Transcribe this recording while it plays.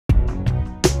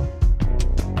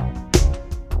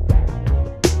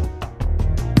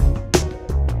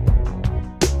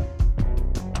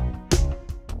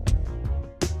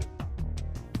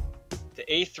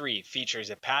A3 features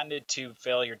a patented tube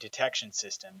failure detection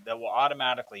system that will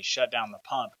automatically shut down the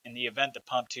pump in the event the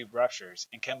pump tube ruptures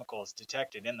and chemical is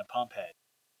detected in the pump head.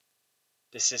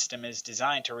 The system is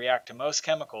designed to react to most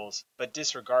chemicals but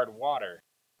disregard water.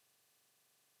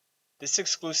 This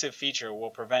exclusive feature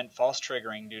will prevent false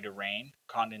triggering due to rain,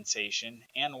 condensation,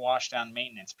 and washdown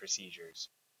maintenance procedures.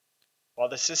 While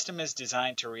the system is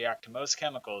designed to react to most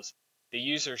chemicals, the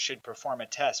user should perform a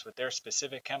test with their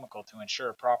specific chemical to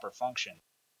ensure proper function.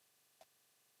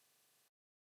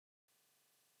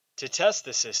 To test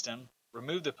the system,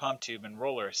 remove the pump tube and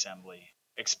roller assembly,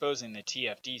 exposing the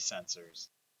TFD sensors.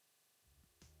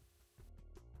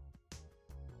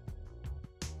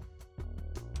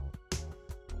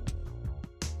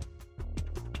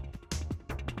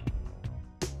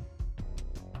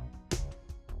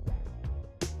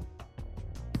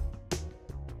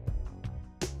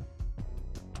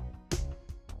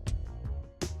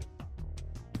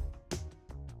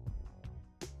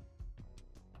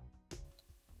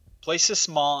 Place a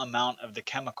small amount of the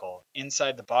chemical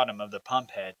inside the bottom of the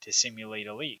pump head to simulate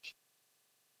a leak.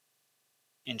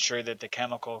 Ensure that the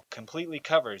chemical completely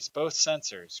covers both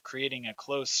sensors, creating a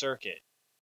closed circuit.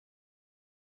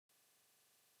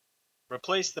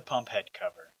 Replace the pump head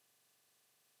cover.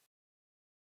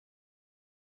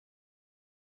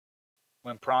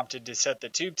 When prompted to set the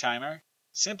tube timer,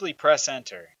 simply press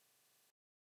enter.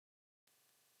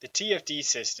 The TFD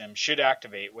system should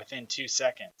activate within 2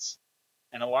 seconds.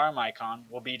 An alarm icon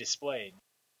will be displayed.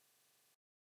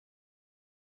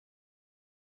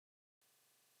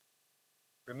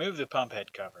 Remove the pump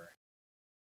head cover.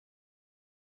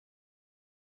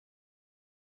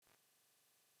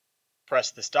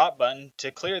 Press the stop button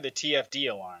to clear the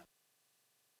TFD alarm.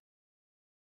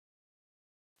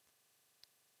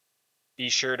 Be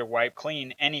sure to wipe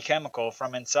clean any chemical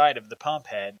from inside of the pump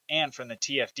head and from the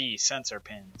TFD sensor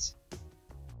pins.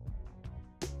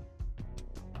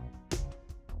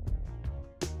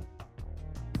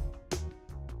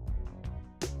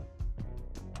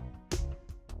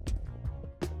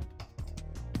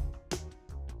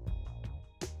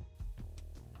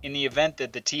 In the event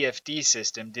that the TFD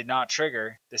system did not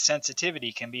trigger, the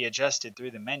sensitivity can be adjusted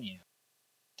through the menu.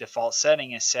 Default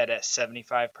setting is set at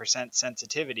 75%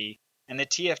 sensitivity, and the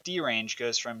TFD range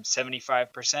goes from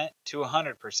 75% to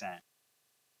 100%.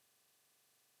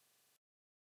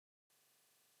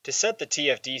 To set the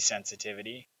TFD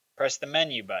sensitivity, press the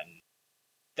menu button.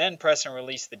 Then press and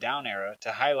release the down arrow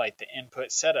to highlight the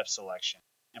input setup selection,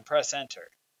 and press enter.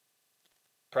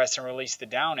 Press and release the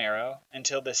down arrow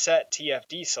until the Set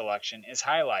TFD selection is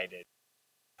highlighted.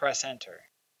 Press enter.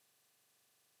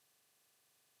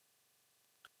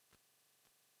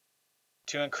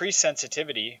 To increase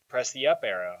sensitivity, press the up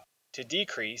arrow. To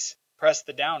decrease, press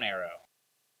the down arrow.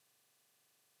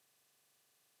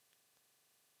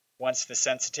 Once the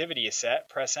sensitivity is set,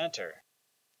 press enter.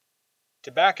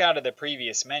 To back out of the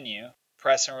previous menu,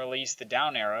 press and release the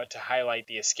down arrow to highlight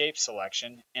the escape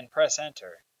selection and press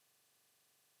enter.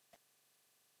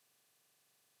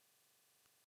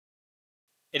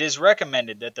 It is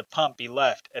recommended that the pump be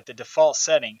left at the default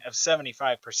setting of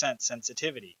 75%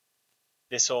 sensitivity.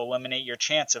 This will eliminate your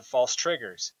chance of false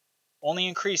triggers. Only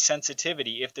increase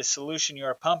sensitivity if the solution you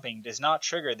are pumping does not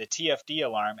trigger the TFD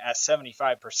alarm at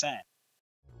 75%.